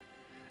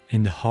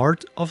In the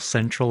heart of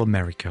Central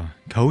America,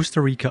 Costa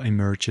Rica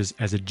emerges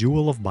as a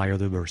jewel of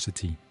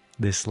biodiversity.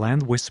 This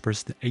land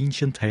whispers the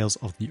ancient tales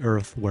of the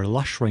earth where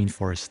lush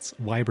rainforests,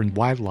 vibrant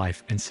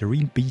wildlife and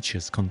serene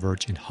beaches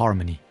converge in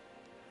harmony.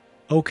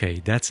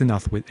 Okay, that's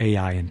enough with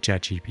AI and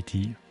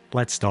ChatGPT.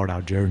 Let's start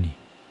our journey.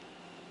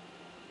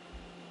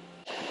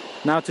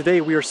 Now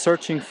today we are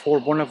searching for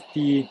one of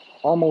the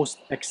almost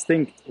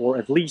extinct, or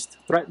at least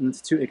threatened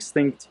to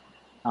extinct,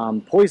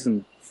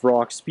 poison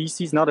frog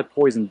species. Not a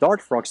poison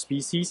dart frog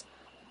species,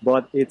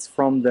 but it's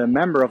from the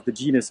member of the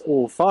genus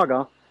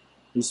Oophaga,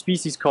 a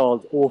species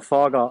called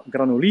Oophaga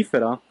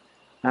granulifera,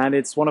 and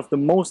it's one of the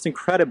most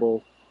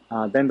incredible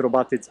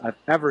dendrobatids I've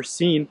ever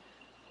seen,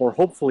 or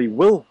hopefully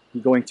will be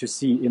going to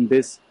see in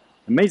this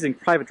amazing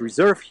private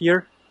reserve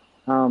here.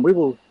 We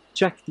will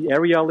check the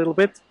area a little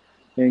bit.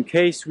 In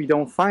case we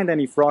don't find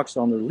any frogs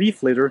on the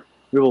leaf litter,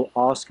 we will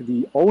ask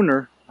the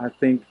owner. I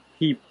think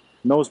he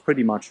knows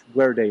pretty much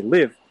where they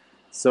live.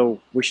 So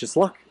wish us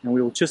luck, and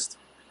we will just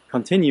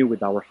continue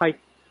with our hike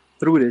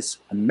through this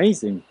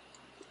amazing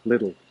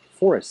little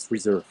forest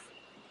reserve.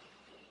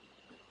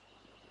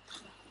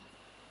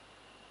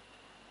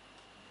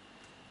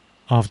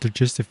 After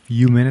just a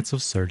few minutes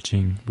of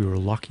searching, we were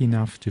lucky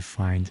enough to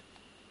find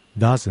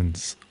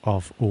dozens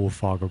of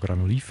Oophaga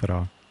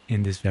granulifera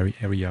in this very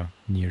area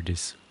near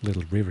this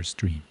little river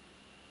stream.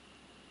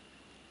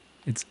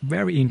 It's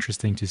very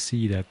interesting to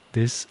see that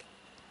this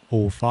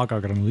Oophaga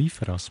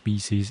granulifera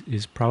species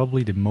is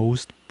probably the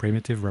most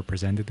primitive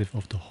representative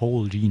of the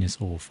whole genus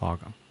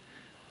Oophaga.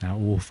 Now,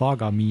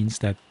 Oophaga means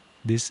that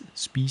this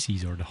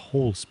species, or the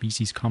whole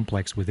species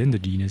complex within the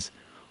genus,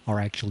 are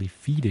actually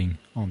feeding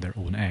on their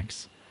own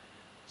eggs.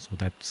 So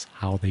that's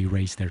how they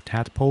raise their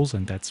tadpoles,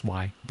 and that's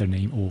why the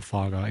name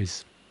Oophaga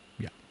is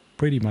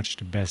pretty much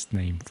the best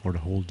name for the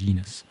whole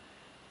genus.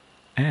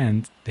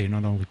 And they're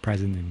not only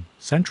present in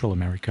Central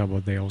America,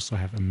 but they also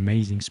have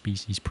amazing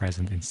species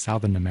present in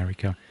Southern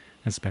America,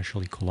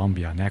 especially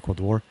Colombia and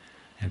Ecuador.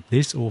 And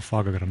this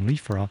Oophaga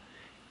granulifera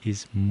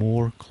is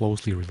more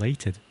closely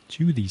related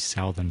to these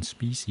southern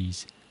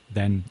species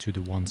than to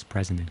the ones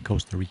present in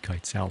Costa Rica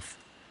itself.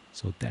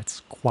 So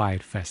that's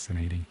quite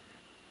fascinating.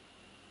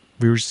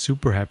 We're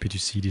super happy to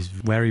see this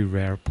very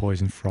rare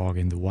poison frog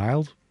in the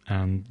wild,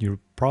 and you're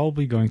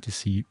probably going to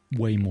see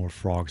way more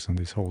frogs on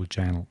this whole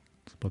channel.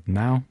 But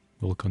now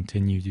we'll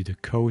continue to the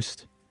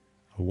coast,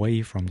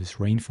 away from this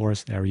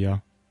rainforest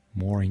area,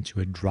 more into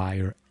a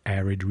drier,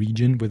 arid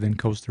region within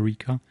Costa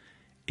Rica,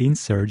 in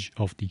search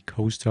of the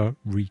Costa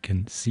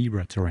Rican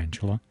Zebra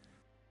Tarantula.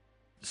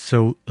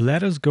 So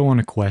let us go on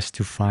a quest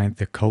to find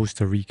the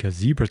Costa Rica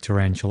Zebra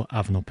Tarantula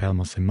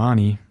Aphonopelma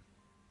Seemanni.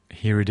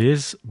 Here it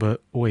is,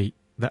 but wait,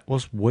 that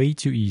was way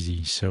too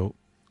easy, so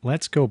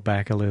let's go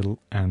back a little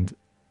and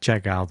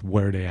check out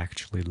where they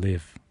actually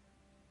live.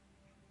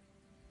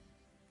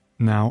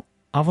 Now,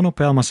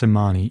 Aphonopelma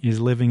seemanni is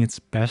living its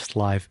best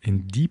life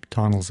in deep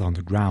tunnels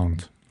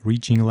underground,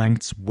 reaching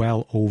lengths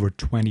well over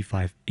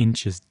 25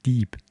 inches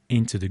deep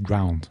into the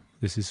ground.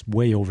 This is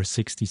way over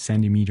 60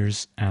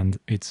 centimeters, and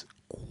it's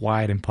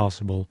quite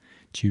impossible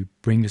to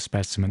bring the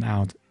specimen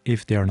out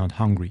if they are not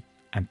hungry,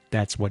 and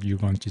that's what you're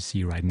going to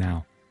see right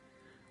now.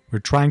 We're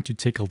trying to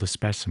tickle the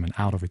specimen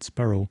out of its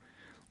burrow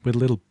with a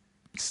little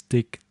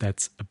stick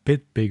that's a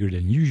bit bigger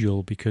than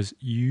usual, because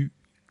you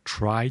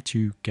try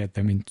to get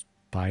them into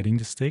biting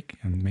the stick,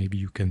 and maybe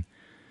you can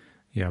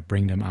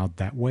bring them out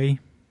that way,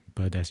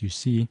 but as you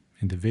see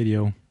in the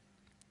video,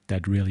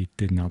 that really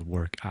did not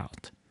work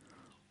out.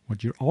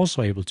 What you're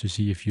also able to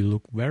see if you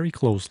look very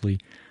closely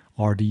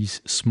are these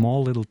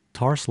small little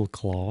tarsal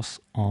claws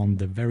on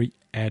the very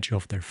edge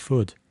of their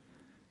foot,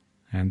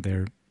 and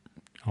they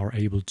are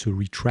able to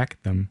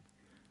retract them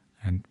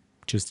and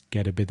just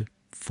get a bit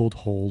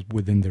foothold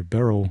within their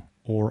burrow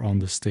or on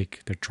the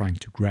stick they're trying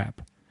to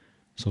grab.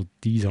 So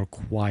these are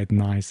quite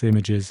nice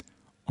images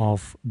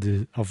of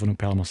the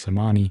Aphonopelma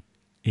seemanni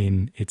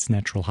in its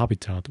natural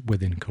habitat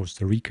within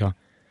Costa Rica.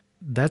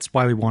 That's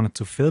why we wanted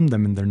to film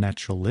them in their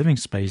natural living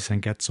space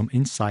and get some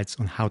insights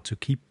on how to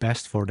keep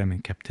best for them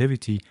in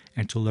captivity,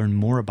 and to learn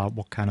more about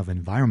what kind of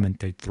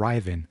environment they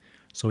thrive in,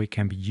 so it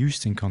can be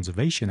used in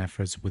conservation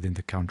efforts within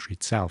the country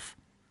itself.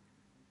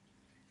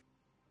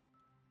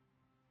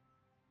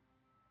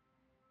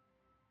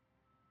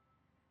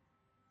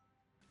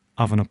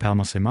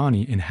 Aphonopelma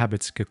seemanni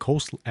inhabits the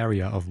coastal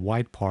area of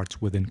wide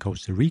parts within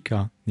Costa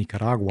Rica,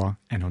 Nicaragua,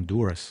 and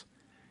Honduras.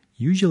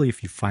 Usually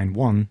if you find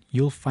one,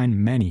 you'll find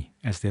many,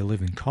 as they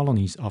live in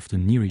colonies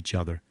often near each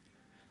other.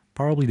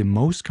 Probably the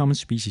most common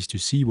species to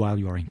see while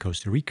you are in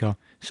Costa Rica,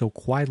 so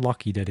quite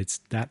lucky that it's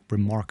that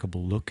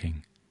remarkable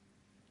looking.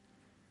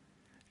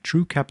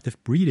 True captive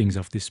breedings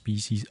of this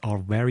species are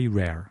very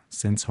rare,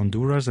 since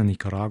Honduras and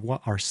Nicaragua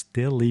are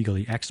still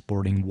legally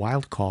exporting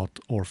wild-caught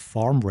or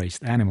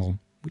farm-raised animal,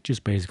 which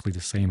is basically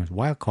the same as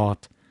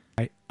wild-caught.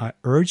 I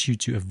urge you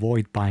to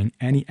avoid buying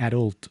any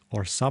adult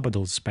or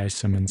subadult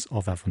specimens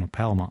of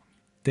Aphonopelma.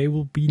 They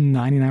will be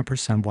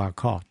 99%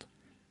 wild-caught.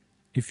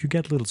 If you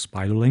get little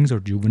spiderlings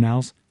or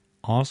juveniles,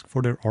 ask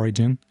for their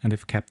origin, and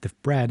if captive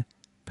bred,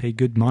 pay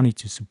good money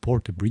to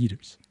support the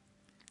breeders.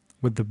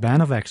 With the ban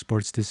of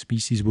exports, this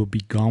species will be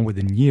gone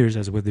within years,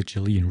 as with the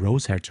Chilean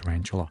rosehair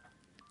tarantula.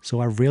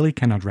 So I really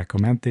cannot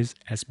recommend this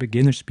as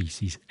beginner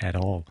species at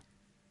all.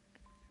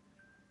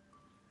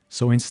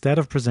 So instead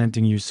of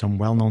presenting you some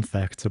well-known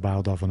facts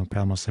about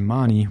Aphonopelma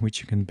Seemanni, which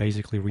you can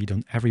basically read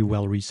on every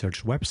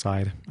well-researched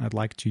website, I'd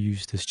like to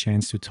use this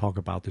chance to talk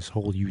about this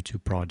whole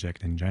YouTube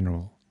project in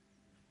general.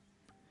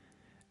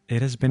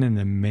 It has been an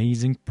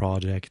amazing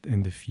project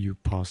in the few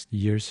past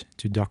years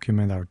to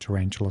document our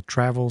tarantula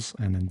travels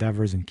and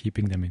endeavors in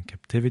keeping them in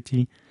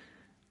captivity.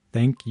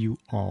 Thank you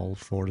all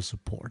for the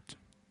support.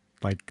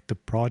 Like, the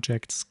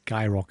project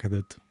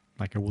skyrocketed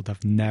like I would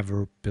have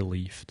never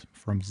believed,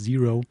 from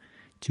 0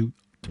 to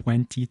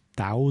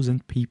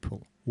 20,000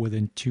 people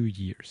within 2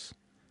 years.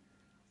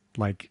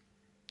 Like,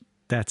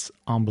 that's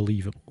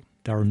unbelievable.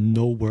 There are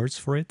no words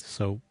for it,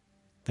 so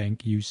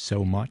thank you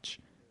so much.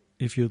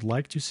 If you'd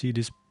like to see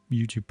this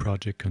YouTube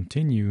project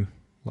continue,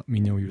 let me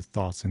know your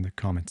thoughts in the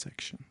comment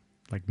section.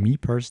 Like me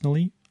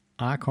personally,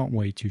 I can't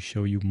wait to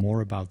show you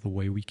more about the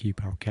way we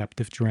keep our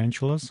captive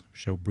tarantulas,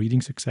 show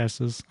breeding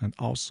successes, and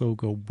also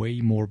go way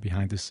more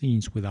behind the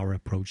scenes with our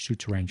approach to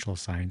tarantula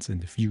science in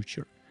the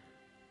future.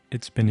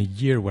 It's been a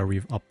year where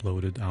we've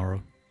uploaded our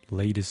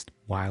latest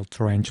wild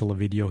tarantula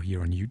video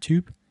here on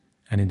YouTube,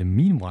 and in the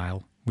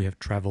meanwhile, we have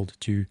traveled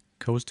to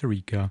Costa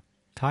Rica,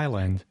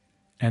 Thailand,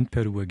 and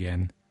Peru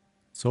again,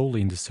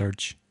 solely in the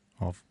search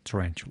of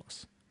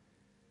tarantulas.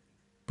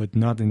 But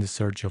not in the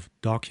search of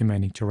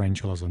documenting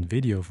tarantulas on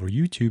video for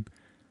YouTube,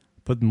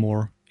 but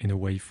more in a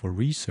way for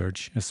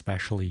research,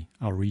 especially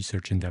our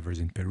research endeavors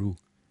in Peru.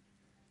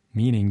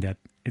 Meaning that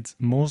it's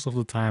most of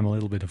the time a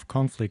little bit of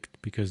conflict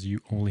because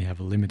you only have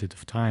a limited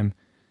of time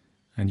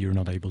and you're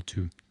not able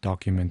to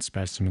document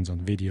specimens on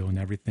video and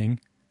everything,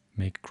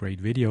 make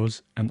great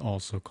videos, and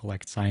also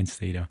collect science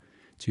data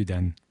to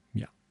then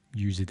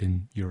use it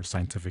in your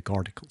scientific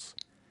articles.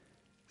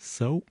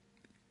 So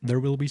there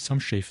will be some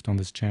shift on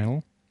this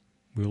channel.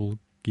 We'll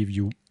give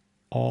you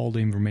all the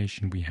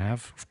information we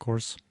have, of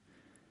course.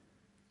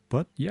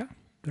 But yeah,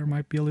 there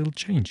might be a little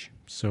change.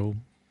 So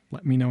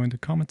let me know in the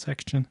comment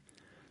section.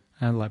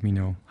 And let me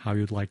know how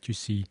you'd like to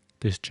see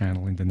this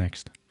channel in the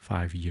next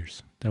 5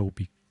 years. That would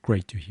be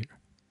great to hear.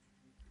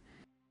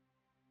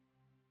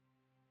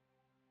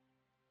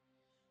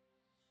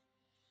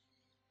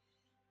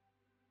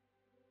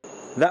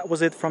 That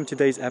was it from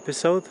today's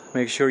episode.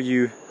 Make sure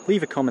you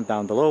leave a comment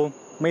down below.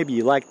 Maybe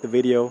you liked the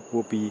video,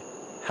 will be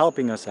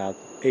helping us out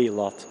a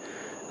lot.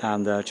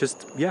 And I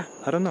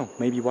don't know,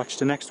 maybe watch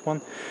the next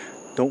one.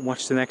 Don't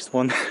watch the next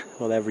one,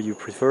 whatever you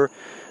prefer.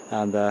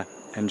 And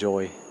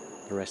enjoy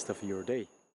the rest of your day.